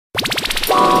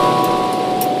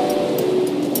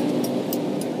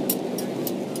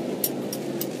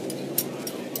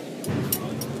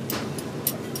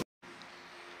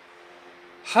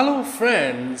Hello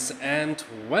friends and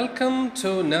welcome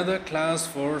to another class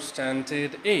for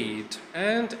Standard 8,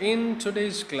 and in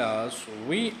today's class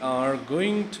we are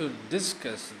going to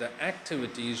discuss the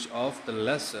activities of the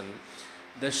lesson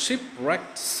The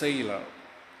Shipwrecked Sailor.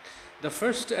 The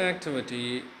first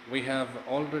activity we have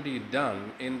already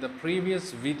done in the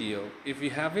previous video. If you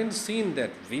haven't seen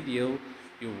that video,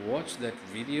 you watch that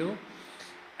video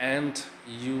and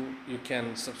you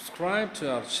can subscribe to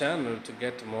our channel to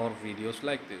get more videos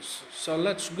like this. So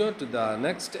let's go to the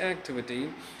next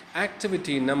activity.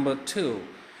 Activity number 2.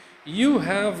 You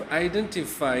have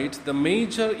identified the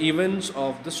major events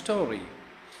of the story,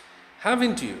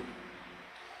 haven't you?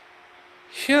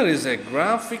 Here is a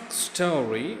graphic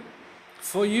story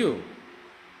for you.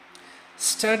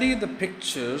 Study the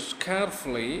pictures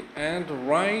carefully and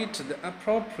write the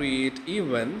appropriate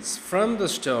events from the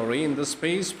story in the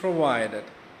space provided.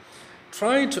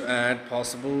 Try to add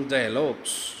possible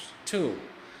dialogues too.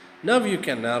 Now you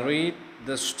can narrate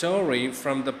the story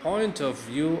from the point of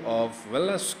view of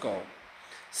Velasco.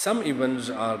 Some events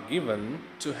are given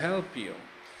to help you.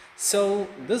 So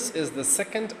this is the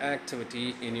second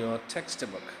activity in your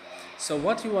textbook. So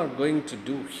what you are going to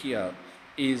do here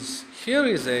is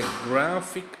a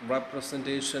graphic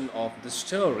representation of the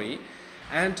story,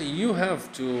 and you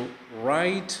have to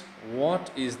write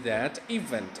what is that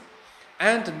event,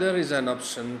 and there is an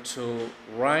option to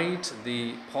write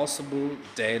the possible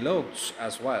dialogues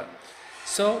as well.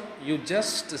 So you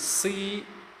just see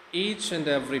each and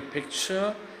every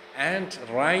picture and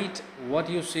write what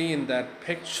you see in that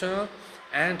picture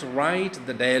and write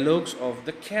the dialogues of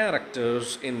the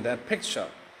characters in that picture.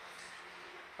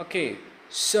 Okay,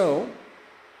 so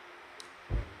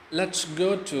let's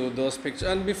go to those pictures,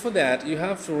 and before that you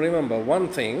have to remember one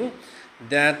thing,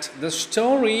 that the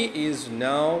story is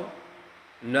now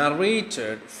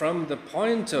narrated from the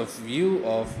point of view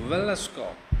of Velasco,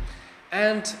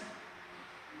 and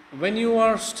when you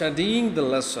are studying the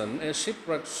lesson A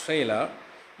Shipwrecked Sailor,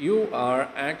 you are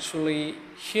actually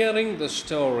hearing the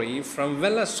story from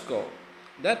Velasco.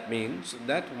 That means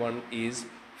that one is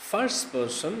first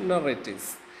person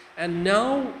narrative. And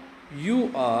now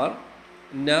you are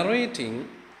narrating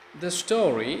the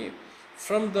story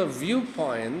from the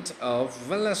viewpoint of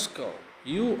Velasco.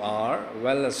 You are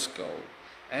Velasco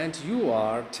and you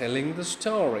are telling the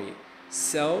story.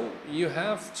 So you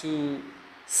have to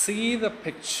see the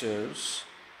pictures,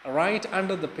 right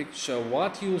under the picture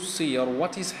what you see or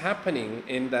what is happening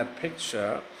in that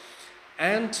picture,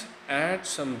 and add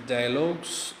some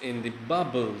dialogues in the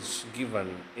bubbles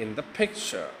given in the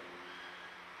picture.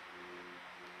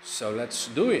 So let's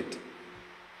do it.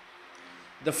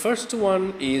 The first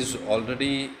one is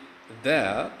already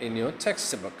there in your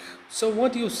textbook. So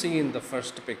what you see in the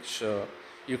first picture,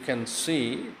 you can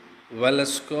see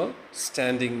Velasco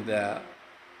standing there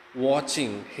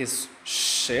watching his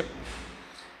ship,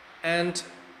 and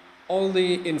all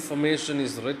the information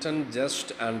is written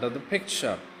just under the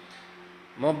picture.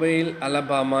 Mobile,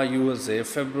 Alabama, USA,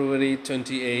 February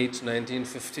 28,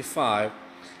 1955.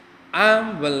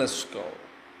 I'm Velasco.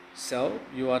 So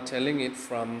you are telling it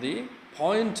from the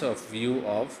point of view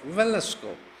of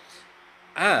Velasco.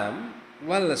 I'm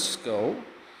Velasco.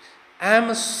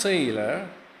 I'm a sailor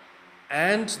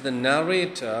and the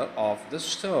narrator of the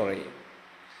story.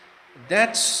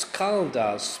 That's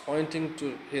Caldas, pointing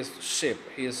to his ship.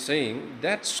 He is saying,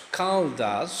 that's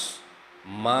Caldas,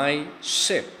 my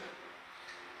ship.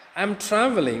 I'm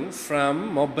traveling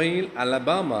from Mobile,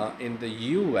 Alabama in the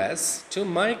US to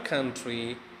my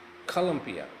country,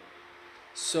 Colombia.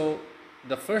 So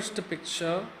the first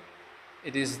picture,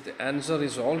 the answer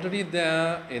is already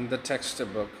there in the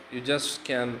textbook. You just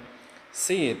can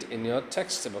see it in your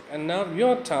textbook. And now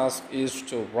your task is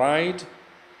to write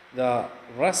the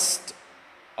rest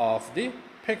of the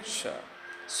picture.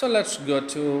 So let's go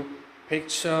to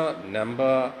picture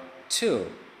number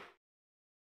 2.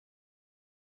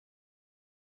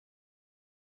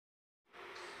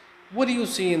 What do you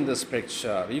see in this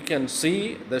picture? You can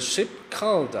see the ship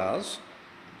Caldas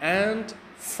and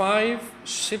 5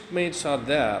 shipmates are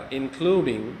there,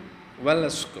 including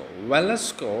Velasco.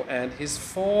 Velasco and his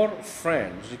 4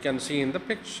 friends you can see in the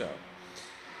picture.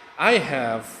 I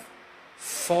have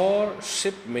 4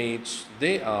 shipmates.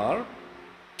 They are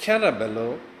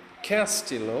Carabello,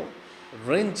 Castillo,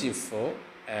 Rengifo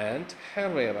and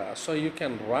Herrera. So you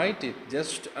can write it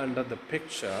just under the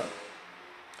picture.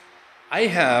 I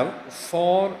have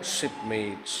 4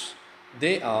 shipmates.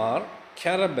 They are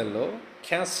Carabello,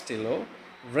 Castillo,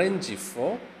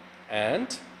 Rengifo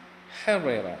and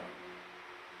Herrera.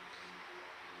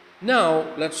 Now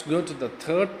let's go to the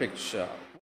third picture.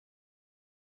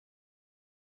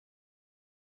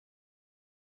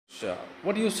 picture?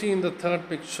 What do you see in the third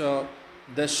picture?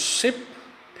 The ship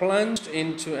plunged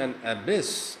into an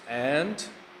abyss and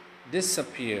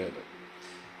disappeared.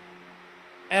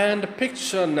 And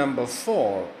picture number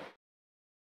 4.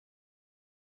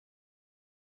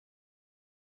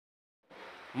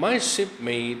 My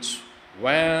shipmates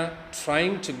were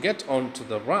trying to get onto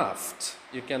the raft.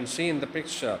 You can see in the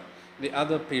picture, the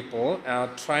other people are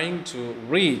trying to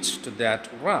reach to that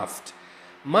raft.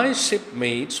 My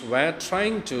shipmates were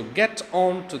trying to get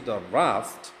onto the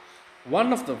raft.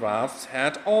 One of the rafts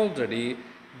had already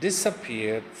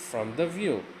disappeared from the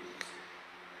view.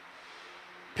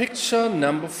 Picture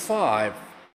number 5.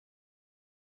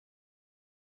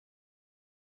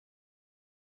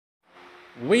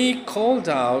 We called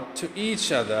out to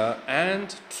each other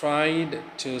and tried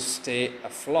to stay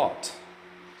afloat.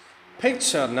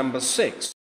 Picture number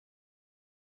 6.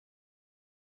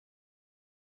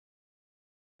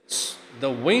 The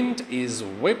wind is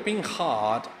whipping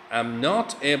hard. I'm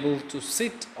not able to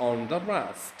sit on the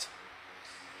raft.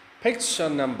 Picture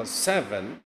number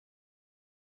 7.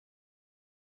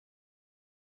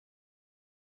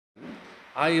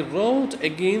 I rowed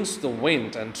against the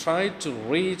wind and tried to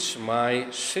reach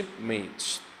my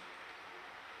shipmates.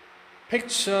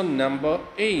 Picture number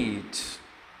 8.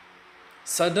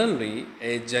 Suddenly,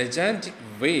 a gigantic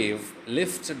wave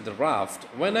lifted the raft.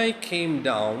 When I came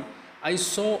down, I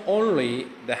saw only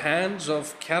the hands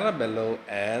of Carabello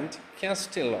and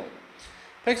Castillo.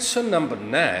 Picture number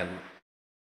 9.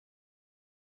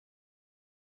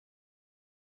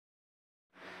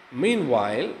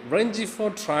 Meanwhile, Rengifo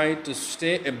tried to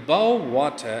stay above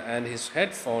water and his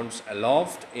headphones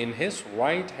aloft in his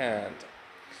right hand.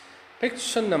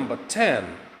 Picture number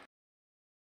 10.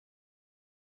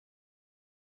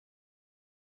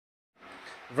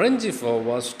 Rengifo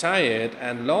was tired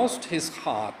and lost his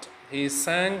heart. He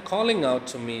sang, calling out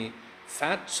to me,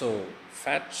 "Fatso,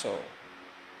 Fatso."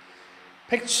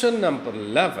 Picture number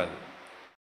 11.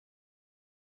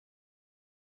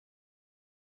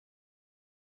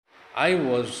 I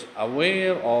was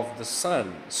aware of the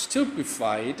sun.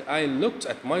 Stupefied, I looked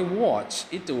at my watch.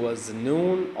 It was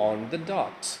noon on the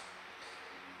dot.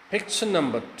 Picture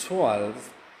number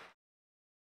 12.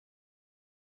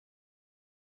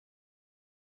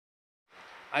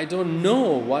 I don't know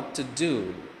what to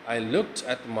do. I looked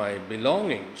at my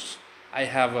belongings. I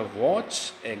have a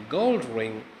watch, a gold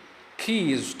ring,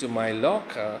 keys to my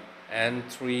locker, and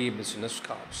 3 business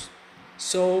cards.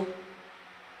 So,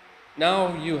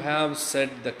 now you have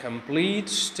said the complete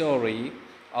story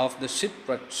of the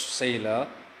shipwrecked sailor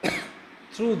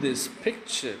through these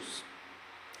pictures,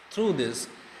 through these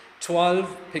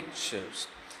 12 pictures.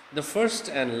 The first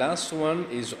and last one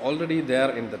is already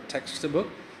there in the textbook.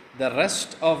 The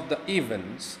rest of the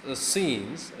events, the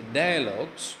scenes,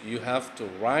 dialogues, you have to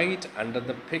write under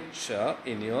the picture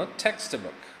in your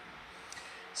textbook.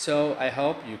 So I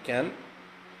hope you can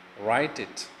write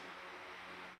it.